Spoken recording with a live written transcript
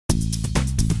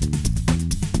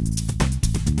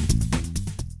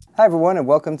Hi everyone and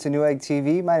welcome to Newegg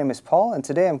TV. My name is Paul and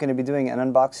today I'm going to be doing an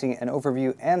unboxing, an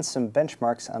overview, and some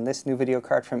benchmarks on this new video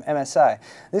card from MSI.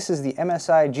 This is the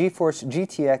MSI GeForce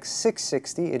GTX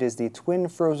 660. It is the Twin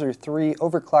Frozr III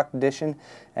Overclocked Edition,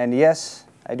 and yes,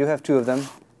 I do have two of them,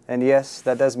 and yes,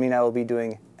 that does mean I will be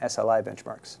doing SLI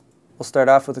benchmarks. We'll start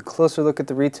off with a closer look at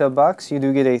the retail box. You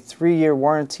do get a 3-year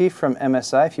warranty from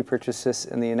MSI if you purchase this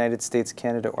in the United States,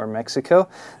 Canada, or Mexico.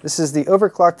 This is the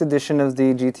overclocked edition of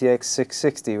the GTX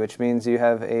 660, which means you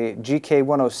have a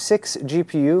GK106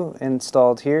 GPU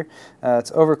installed here. It's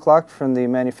overclocked from the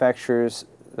manufacturer's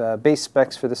base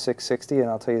specs for the 660, and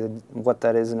I'll tell you what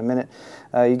that is in a minute.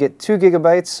 You get 2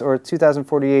 gigabytes or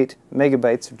 2048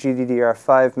 megabytes of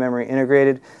GDDR5 memory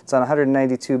integrated. It's on a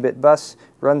 192-bit bus,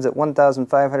 runs at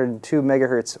 1502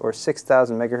 megahertz or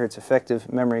 6000 megahertz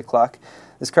effective memory clock.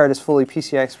 This card is fully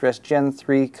PCI Express Gen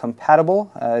 3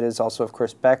 compatible. It is also, of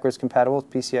course, backwards compatible with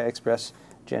PCI Express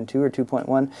Gen 2 or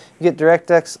 2.1. You get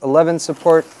DirectX 11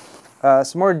 support.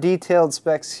 Some more detailed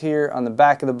specs here on the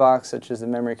back of the box, such as the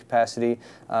memory capacity,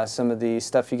 some of the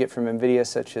stuff you get from NVIDIA,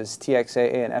 such as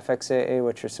TXAA and FXAA,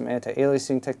 which are some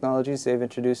anti-aliasing technologies they've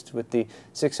introduced with the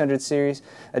 600 series.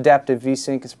 Adaptive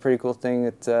VSync is a pretty cool thing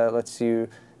that lets you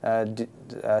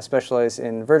specialize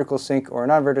in vertical sync or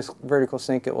non-vertical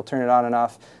sync. It will turn it on and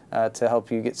off to help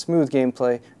you get smooth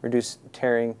gameplay, reduce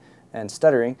tearing and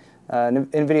stuttering.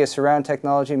 NVIDIA surround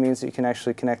technology means that you can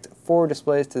actually connect 4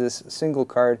 displays to this single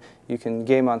card. You can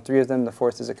game on 3 of them. The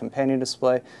 4th is a companion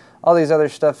display. All these other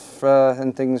stuff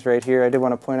and things right here. I did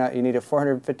want to point out you need a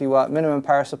 450 watt minimum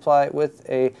power supply with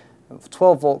a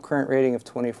 12 volt current rating of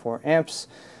 24 amps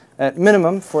at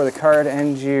minimum for the card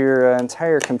and your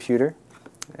entire computer.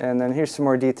 And then here's some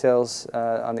more details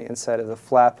on the inside of the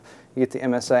flap. You get the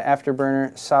MSI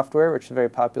Afterburner software, which is very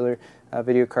popular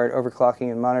video card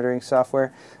overclocking and monitoring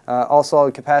software. All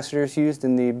solid capacitors used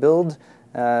in the build.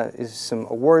 Is some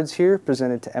awards here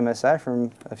presented to MSI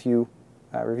from a few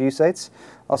review sites.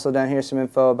 Also down here some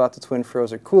info about the Twin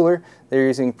Frozr cooler. They're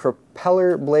using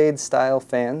propeller blade style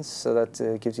fans, so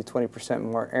that gives you 20%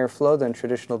 more airflow than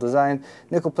traditional design.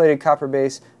 Nickel plated copper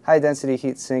base, high density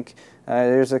heat sink.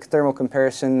 There's a thermal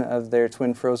comparison of their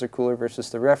Twin Frozr cooler versus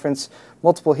the reference.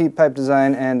 Multiple heat pipe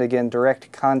design, and again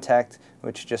direct contact,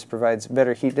 which just provides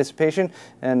better heat dissipation.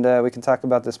 And we can talk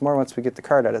about this more once we get the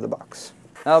card out of the box.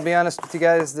 I'll be honest with you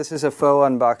guys, this is a faux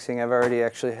unboxing. I've already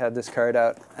actually had this card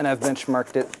out and I've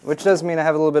benchmarked it, which does mean I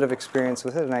have a little bit of experience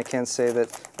with it, and I can say that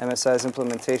MSI's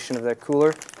implementation of their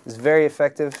cooler is very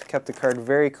effective, kept the card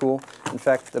very cool. In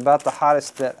fact, about the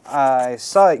hottest that I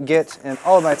saw it get in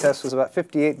all of my tests was about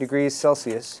 58 degrees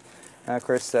Celsius. Of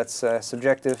course, that's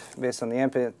subjective based on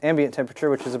the ambient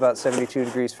temperature, which is about 72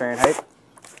 degrees Fahrenheit.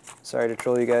 Sorry to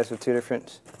troll you guys with 2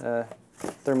 different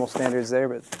thermal standards there,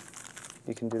 but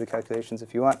you can do the calculations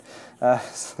if you want.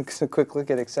 So a quick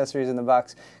look at accessories in the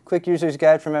box. Quick user's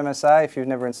guide from MSI. If you've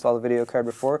never installed a video card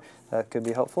before, that could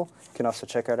be helpful. You can also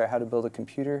check out our How to Build a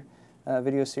Computer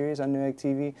video series on Newegg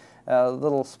TV. A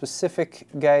little specific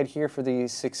guide here for the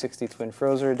 660 Twin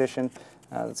Frozr edition.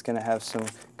 That's going to have some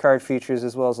card features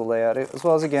as well as a layout, as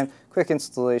well as, again, quick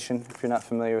installation if you're not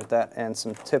familiar with that, and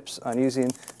some tips on using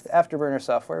the Afterburner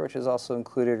software, which is also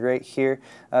included right here.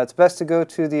 It's best to go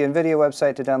to the NVIDIA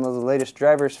website to download the latest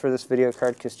drivers for this video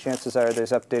card, because chances are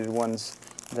there's updated ones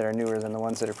that are newer than the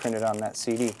ones that are printed on that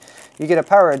CD. You get a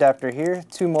power adapter here,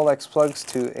 2 Molex plugs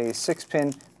to a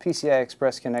 6-pin PCI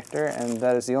Express connector, and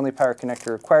that is the only power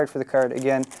connector required for the card.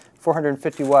 Again,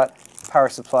 450 watt power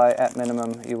supply at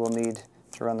minimum you will need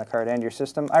to run the card and your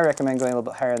system. I recommend going a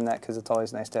little bit higher than that because it's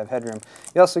always nice to have headroom.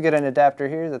 You also get an adapter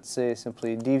here that's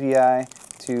simply DVI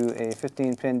to a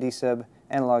 15-pin D-sub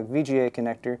analog VGA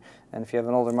connector, and if you have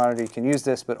an older monitor you can use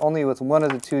this, but only with one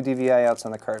of the 2 DVI outs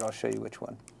on the card. I'll show you which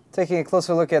one. Taking a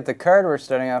closer look at the card, we're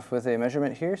starting off with a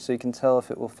measurement here so you can tell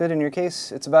if it will fit in your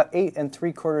case. It's about 8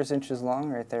 3/4 inches long,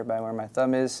 right there by where my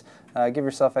thumb is. Give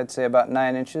yourself, I'd say, about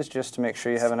 9 inches just to make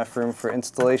sure you have enough room for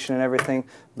installation and everything,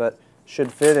 but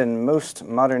should fit in most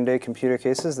modern-day computer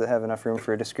cases that have enough room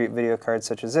for a discrete video card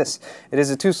such as this. It is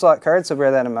a 2-slot card, so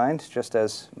bear that in mind, just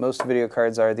as most video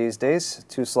cards are these days.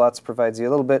 2 slots provides you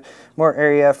a little bit more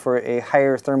area for a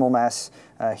higher thermal mass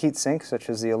heat sink, such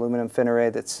as the aluminum fin array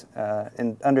that's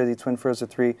under the Twin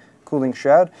Frozr III cooling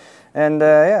shroud. And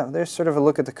yeah, there's sort of a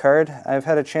look at the card. I've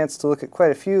had a chance to look at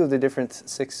quite a few of the different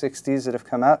 660s that have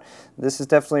come out. This is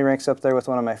definitely ranks up there with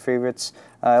one of my favorites.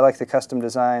 I like the custom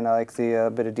design. I like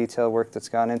the bit of detail work that's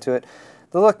gone into it.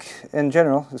 The look in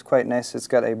general is quite nice. It's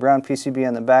got a brown PCB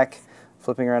on the back.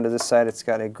 Flipping around to this side, it's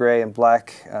got a gray and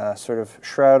black sort of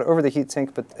shroud over the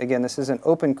heatsink, but again, this is an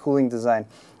open cooling design.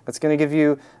 It's going to give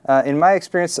you, in my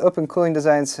experience, open cooling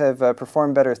designs have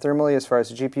performed better thermally as far as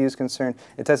the GPU is concerned.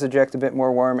 It does eject a bit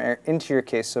more warm air into your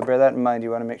case, so bear that in mind.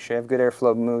 You want to make sure you have good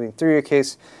airflow moving through your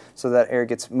case so that air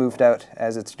gets moved out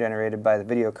as it's generated by the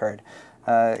video card.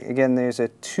 Again, there's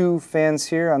 2 fans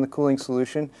here on the cooling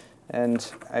solution,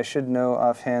 and I should know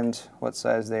offhand what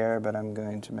size they are, but I'm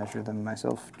going to measure them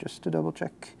myself just to double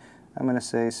check. I'm going to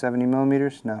say 70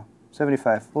 millimeters. No,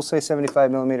 75. We'll say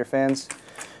 75 millimeter fans.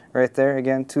 Right there,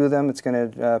 again, 2 of them. It's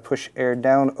going to push air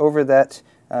down over that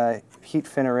heat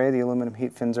fin array, the aluminum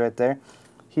heat fins right there.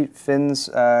 Heat fins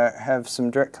have some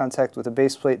direct contact with the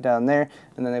base plate down there,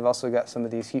 and then they've also got some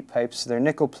of these heat pipes. They're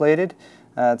nickel plated.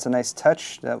 It's a nice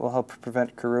touch that will help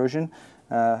prevent corrosion,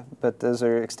 but those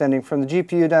are extending from the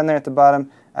GPU down there at the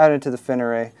bottom out into the fin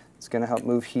array. It's going to help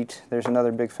move heat. There's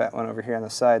another big fat one over here on the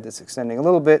side that's extending a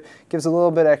little bit, gives a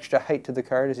little bit extra height to the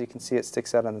card. As you can see, it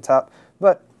sticks out on the top,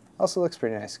 but also looks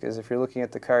pretty nice, because if you're looking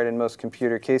at the card in most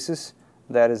computer cases,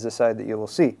 that is the side that you will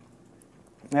see.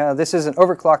 Now, this is an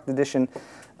overclocked edition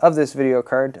of this video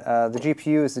card. The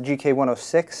GPU is the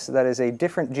GK106. That is a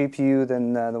different GPU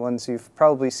than the ones you've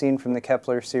probably seen from the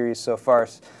Kepler series so far.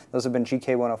 Those have been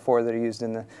GK104 that are used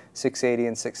in the 680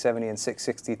 and 670 and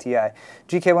 660 Ti.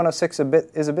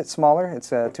 GK106 is a bit smaller.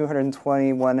 It's a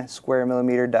 221 square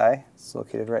millimeter die. It's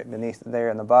located right beneath there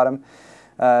in the bottom.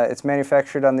 It's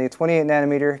manufactured on the 28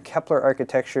 nanometer Kepler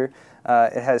architecture.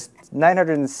 It has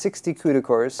 960 CUDA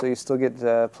cores, so you still get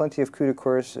plenty of CUDA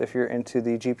cores if you're into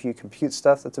the GPU compute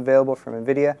stuff that's available from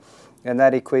NVIDIA, and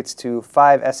that equates to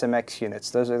 5 SMX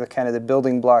units. Those are the kind of the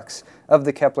building blocks of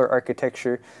the Kepler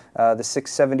architecture. The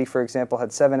 670, for example,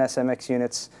 had 7 SMX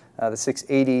units. The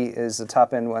 680 is the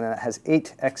top end one, and it has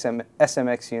 8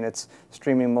 SMX units,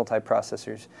 streaming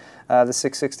multiprocessors. The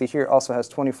 660 here also has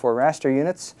 24 raster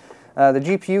units. The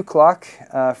GPU clock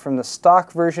from the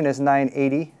stock version is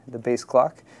 980, the base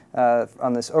clock.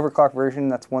 On this overclock version,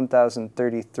 that's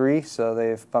 1033, so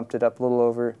they've bumped it up a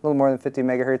little more than 50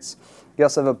 megahertz. You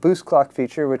also have a boost clock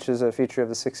feature, which is a feature of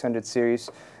the 600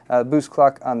 series. Boost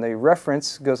clock on the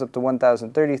reference goes up to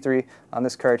 1033. On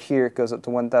this card here, it goes up to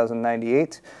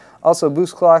 1098. Also,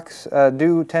 boost clocks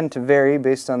do tend to vary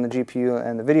based on the GPU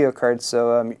and the video card,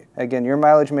 so again, your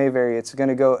mileage may vary. It's going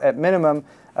to go at minimum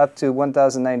up to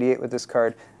 1098 with this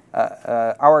card.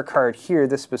 Our card here,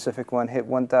 this specific one, hit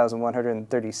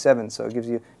 1137, so it gives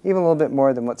you even a little bit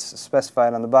more than what's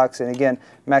specified on the box. And again,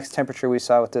 max temperature we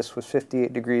saw with this was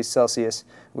 58 degrees Celsius,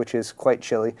 which is quite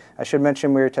chilly. I should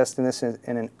mention we were testing this in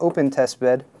an open test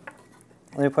bed.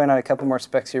 Let me point out a couple more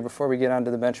specs here before we get on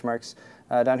to the benchmarks.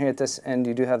 Down here at this end,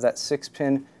 you do have that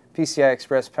 6-pin PCI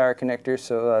Express power connector,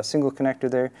 so a single connector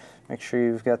there. Make sure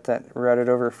you've got that routed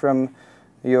over from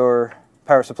your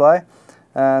power supply.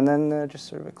 And then just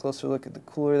sort of a closer look at the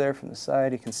cooler there from the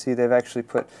side. You can see they've actually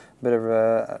put a bit of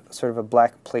a sort of a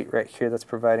black plate right here that's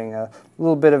providing a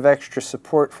little bit of extra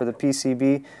support for the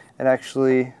PCB. It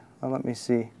actually, well, let me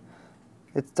see.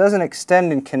 It doesn't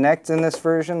extend and connect in this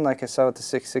version like I saw with the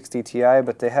 660 Ti,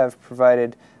 but they have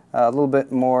provided a little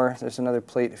bit more. There's another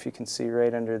plate, if you can see,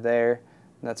 right under there.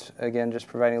 And that's, again, just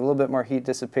providing a little bit more heat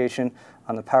dissipation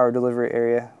on the power delivery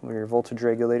area with your voltage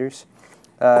regulators.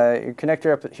 Your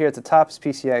connector up here at the top is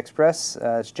PCI Express.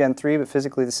 It's Gen 3, but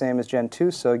physically the same as Gen 2,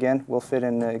 so again, will fit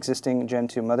in existing Gen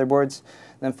 2 motherboards.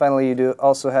 And then finally, you do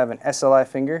also have an SLI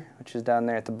finger, which is down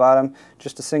there at the bottom.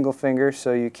 Just a single finger,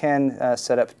 so you can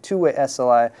set up two-way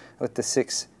SLI with the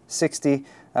 660.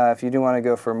 If you do want to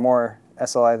go for more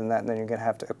SLI than that, then you're going to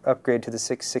have to upgrade to the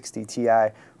 660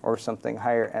 Ti or something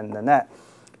higher end than that.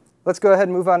 Let's go ahead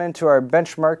and move on into our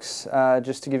benchmarks,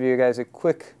 just to give you guys a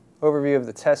quick overview of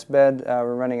the test bed.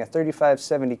 We're running a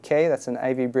 3570K, that's an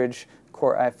Ivy Bridge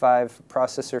Core i5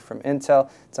 processor from Intel.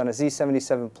 It's on a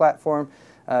Z77 platform,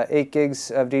 8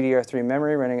 gigs of DDR3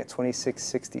 memory running at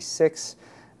 2666.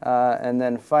 And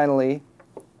then finally,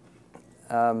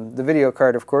 the video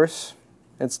card, of course,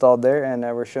 installed there, and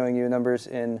we're showing you numbers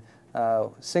in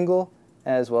single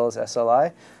as well as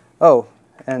SLI. Oh,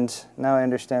 and now I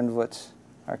understand what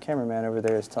our cameraman over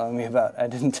there is telling me about. I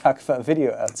didn't talk about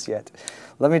video outs yet.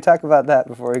 Let me talk about that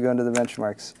before we go into the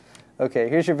benchmarks. Okay,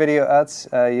 here's your video outs.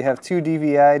 You have two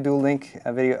DVI dual link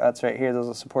video outs right here. Those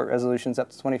will support resolutions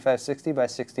up to 2560 by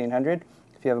 1600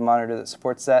 if you have a monitor that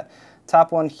supports that.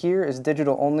 Top one here is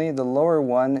digital only. The lower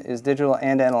one is digital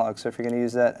and analog. So if you're going to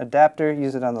use that adapter,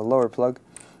 use it on the lower plug.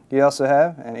 You also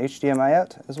have an HDMI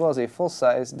out as well as a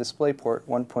full-size DisplayPort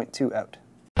 1.2 out.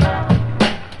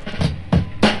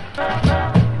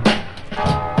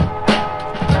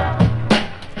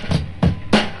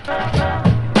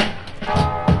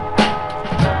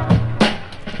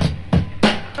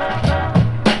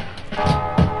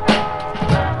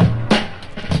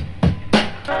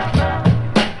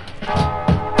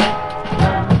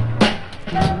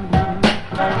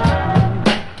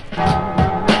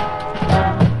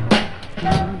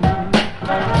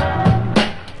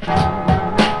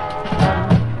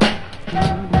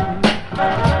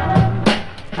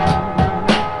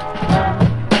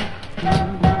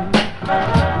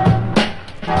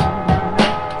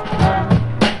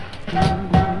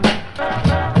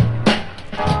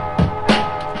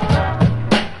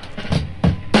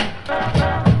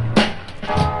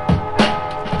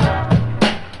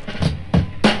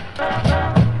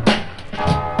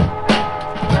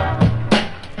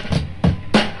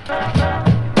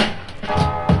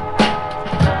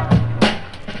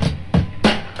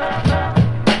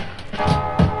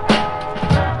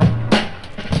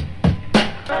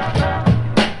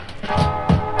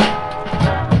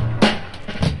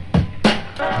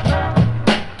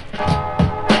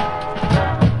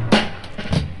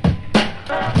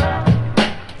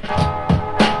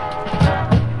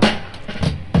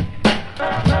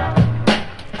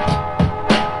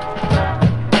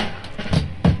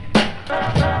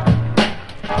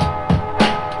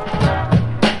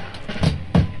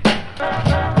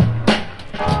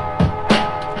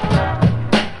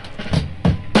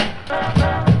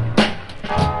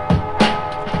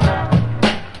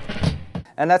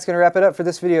 And that's going to wrap it up for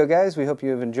this video, guys. We hope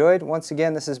you have enjoyed. Once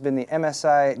again, this has been the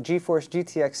MSI GeForce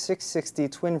GTX 660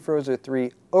 Twin Frozr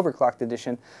III Overclocked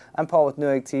Edition. I'm Paul with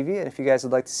Newegg TV, and if you guys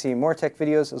would like to see more tech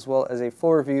videos as well as a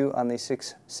full review on the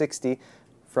 660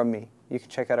 from me, you can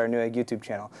check out our Newegg YouTube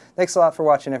channel. Thanks a lot for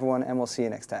watching, everyone, and we'll see you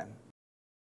next time.